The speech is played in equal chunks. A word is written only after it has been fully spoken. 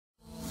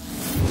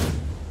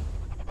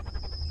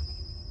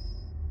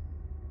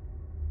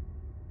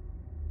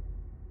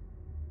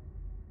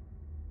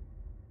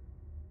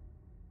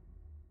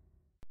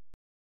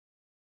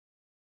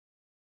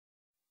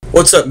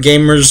What's up,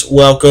 gamers?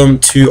 Welcome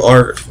to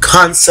our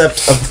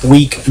concept of the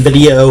week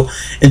video.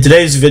 In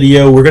today's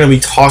video, we're going to be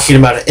talking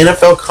about an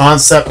NFL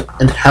concept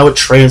and how it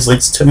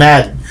translates to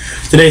Madden.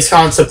 Today's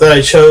concept that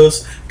I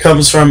chose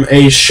comes from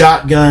a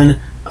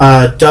shotgun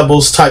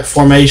doubles type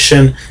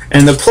formation,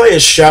 and the play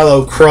is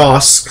shallow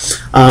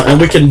cross, and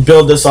we can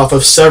build this off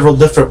of several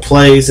different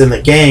plays in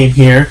the game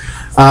here.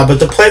 But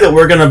the play that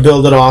we're going to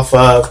build it off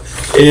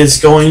of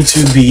is going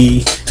to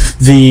be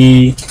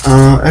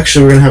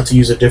actually we're going to have to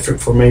use a different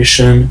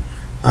formation,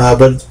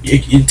 but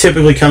it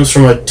typically comes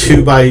from a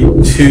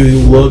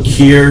 2x2 look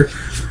here.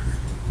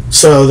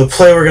 So the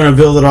play we're going to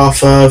build it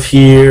off of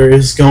here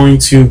is going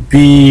to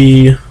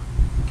be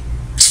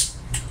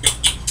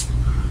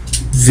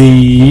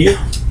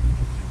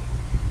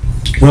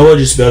we'll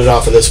just build it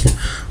off of this one.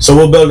 So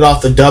we'll build it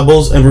off the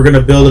doubles, and we're going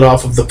to build it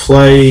off of the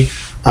play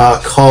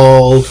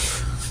called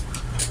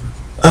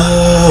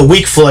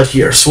weak flood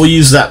here. So we'll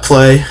use that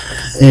play,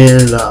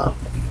 and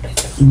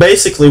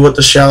basically what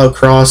the shallow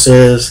cross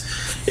is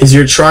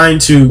you're trying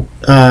to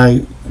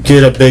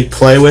get a big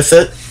play with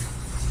it.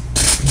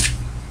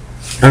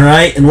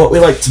 Alright, and what we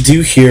like to do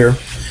here,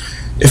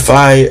 if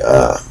I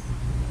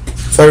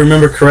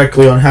remember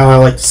correctly on how I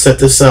like to set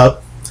this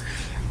up,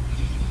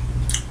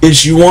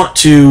 is you want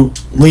to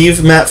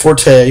leave Matt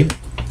Forte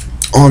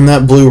on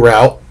that blue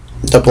route,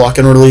 the block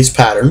and release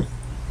pattern.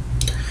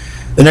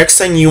 The next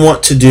thing you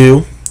want to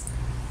do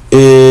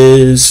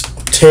is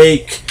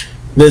take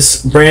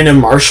this Brandon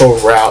Marshall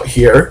route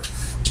here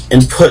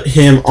and put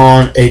him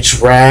on a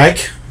drag.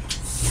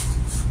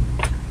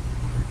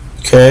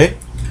 Okay.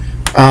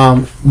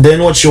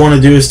 Then what you want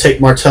to do is take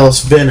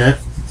Martellus Bennett,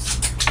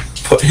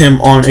 put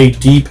him on a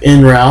deep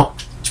in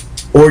route,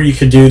 or you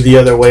could do the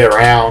other way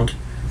around.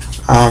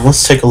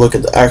 Let's take a look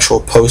at the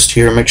actual post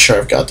here and make sure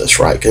I've got this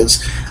right,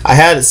 because I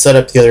had it set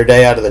up the other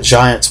day out of the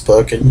Giants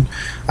book, and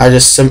I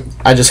just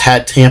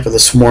had Tampa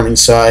this morning,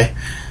 so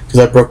because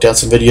I broke down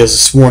some videos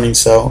this morning.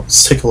 So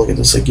let's take a look at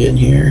this again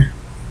here.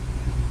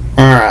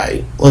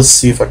 Alright, let's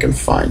see if I can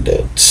find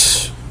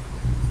it.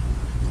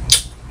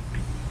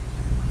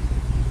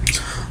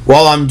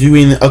 While I'm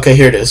doing, okay,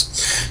 here it is.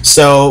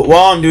 So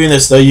while I'm doing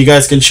this, though, you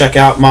guys can check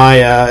out my,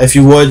 if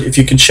you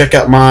can check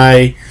out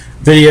my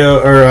video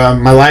or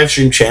my live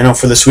stream channel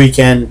for this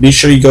weekend. Be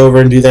sure you go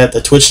over and do that,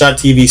 the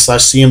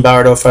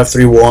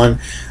twitch.tv/cmbauerdo531.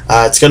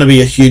 It's going to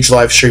be a huge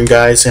live stream,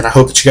 guys, and I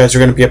hope that you guys are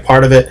going to be a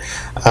part of it,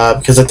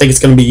 because I think it's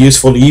going to be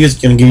useful to you.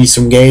 It's going to give you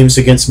some games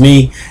against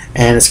me,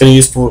 and it's going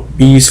to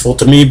be useful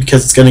to me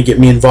because it's going to get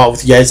me involved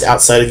with you guys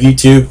outside of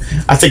YouTube.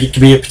 I think it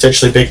could be a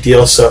potentially big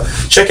deal, so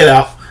check it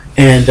out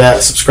and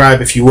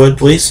subscribe if you would,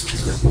 please.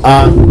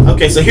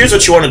 Okay, so here's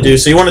what you want to do.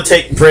 So you want to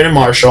take Brandon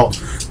Marshall,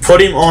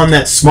 put him on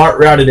that smart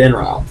routed in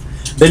route.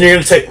 Then you're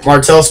going to take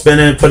Martellus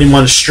Bennett, put him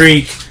on a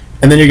streak,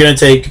 and then you're going to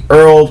take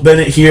Earl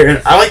Bennett here.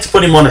 And I like to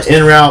put him on an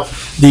in route.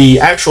 The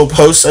actual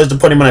post says to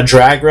put him on a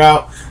drag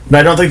route, but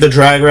I don't think the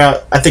drag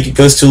route, I think it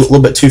goes a little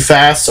bit too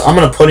fast, so I'm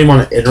going to put him on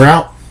an in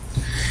route.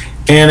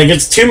 And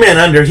against 2-man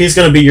under, he's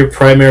going to be your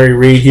primary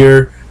read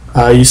here.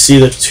 You see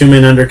the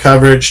 2-man under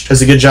coverage,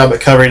 does a good job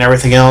at covering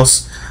everything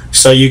else.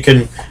 So you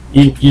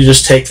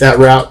just take that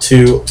route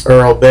to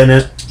Earl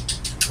Bennett.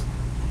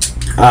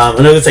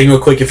 Another thing real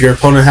quick, if your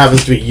opponent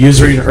happens to be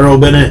using Earl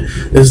Bennett,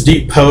 this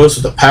deep post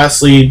with a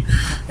pass lead,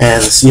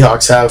 and the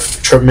Seahawks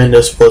have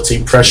tremendous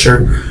blitzing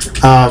pressure,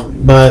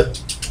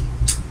 but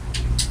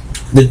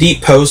the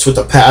deep post with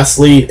the pass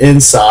lead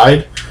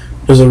inside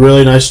does a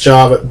really nice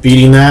job at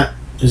beating that.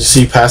 As you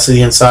see, pass to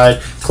the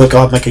inside, click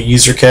off, make a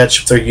user catch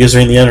if they're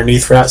using the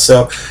underneath route.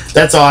 So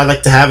that's all I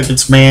like to have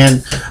against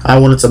man.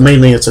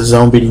 Mainly it's a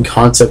zone beating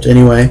concept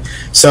anyway.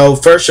 So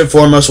first and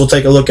foremost, we'll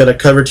take a look at a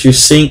cover 2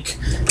 sink,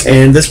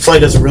 and this play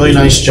does a really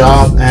nice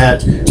job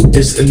at.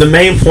 The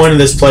main point of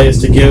this play is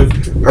to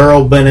give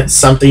Earl Bennett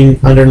something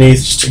underneath,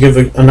 just to give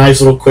a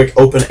nice little quick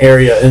open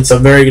area. And it's a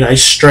very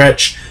nice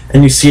stretch,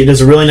 and you see it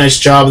does a really nice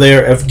job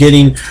there of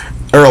getting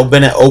Earl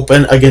Bennett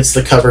open against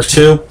the cover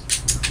 2.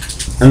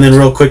 And then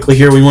real quickly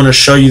here, we want to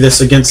show you this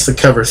against the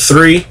cover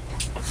 3.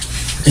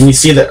 And you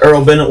see that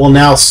Earl Bennett will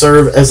now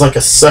serve as like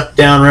a suck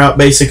down route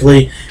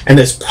basically, and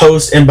this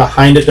post in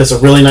behind it does a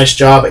really nice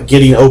job at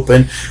getting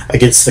open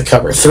against the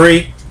cover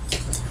 3.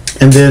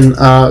 And then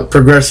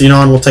progressing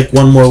on, we'll take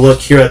one more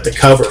look here at the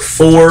cover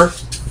 4.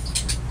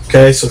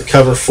 Okay, so the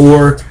cover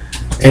 4,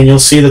 and you'll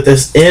see that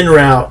this in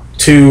route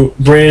to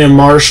Brandon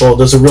Marshall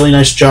does a really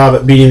nice job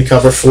at beating the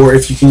cover 4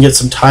 if you can get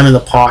some time in the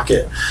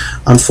pocket.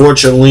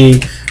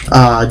 Unfortunately,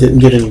 I didn't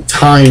get any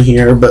time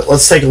here, but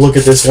let's take a look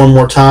at this one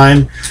more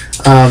time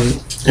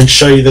and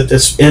show you that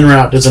this in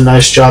route does a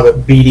nice job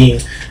at beating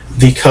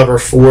the cover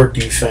 4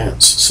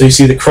 defense. So you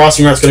see the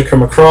crossing route's going to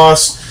come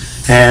across,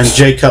 and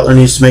Jay Cutler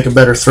needs to make a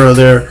better throw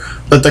there,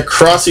 but the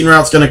crossing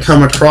route's going to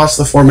come across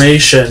the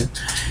formation,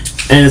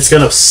 and it's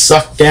going to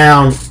suck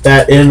down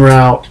that in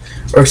route,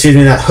 or excuse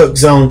me, that hook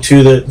zone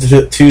to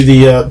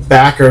the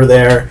backer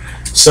there.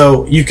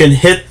 So you can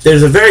hit.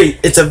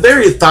 It's a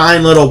very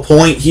fine little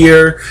point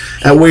here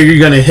at where you're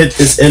going to hit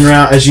this in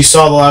route. As you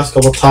saw the last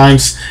couple of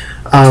times,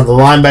 the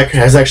linebacker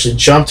has actually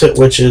jumped it,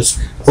 which is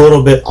a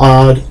little bit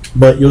odd.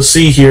 but you'll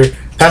see here,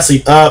 pass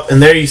lead up,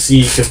 and there you see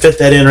you can fit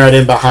that in right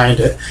in behind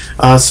it.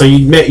 So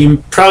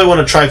you probably want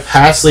to try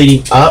pass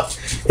leading up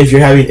if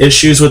you're having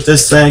issues with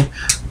this thing,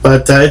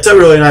 but it's a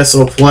really nice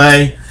little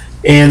play.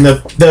 And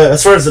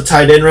as far as the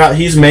tight end route,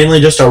 he's mainly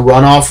just a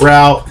runoff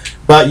route,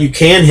 but you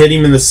can hit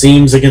him in the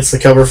seams against the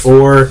cover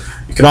 4.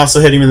 You can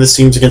also hit him in the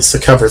seams against the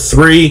cover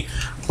 3,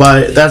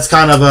 but that's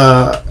kind of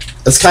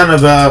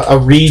a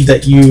read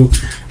that you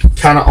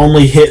kind of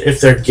only hit if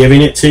they're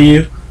giving it to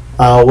you,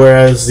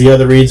 whereas the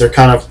other reads are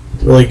kind of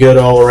really good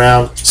all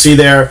around. See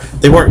there,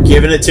 they weren't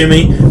giving it to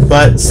me,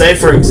 but say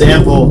for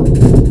example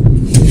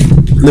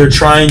they're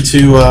trying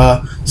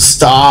to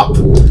stop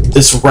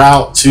this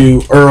route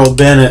to Earl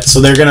Bennett, so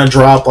they're going to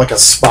drop like a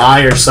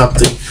spy or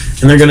something,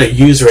 and they're going to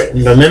use it.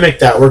 And to mimic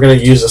that, we're going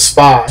to use a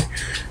spy.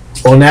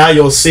 Well, now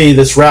you'll see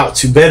this route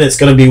to Bennett's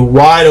going to be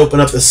wide open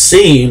up the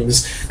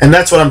seams, and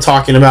that's what I'm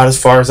talking about as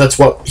far as that's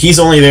what he's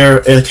only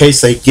there in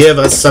case they give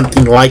us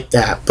something like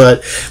that.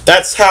 But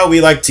that's how we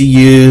like to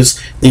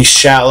use the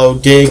shallow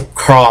dig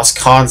cross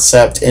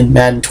concept in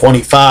Madden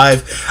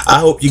 25. I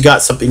hope you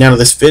got something out of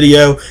this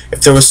video.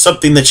 If there was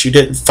something that you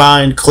didn't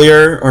find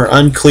clear or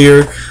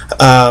unclear,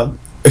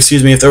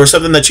 if there was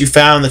something that you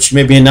found that you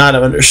maybe not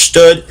have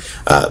understood,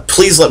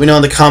 please let me know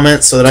in the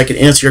comments so that I can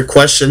answer your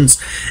questions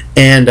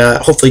and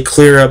hopefully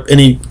clear up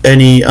any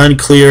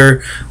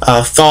unclear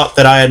thought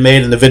that I had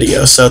made in the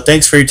video. So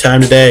thanks for your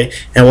time today,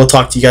 and we'll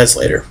talk to you guys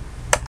later.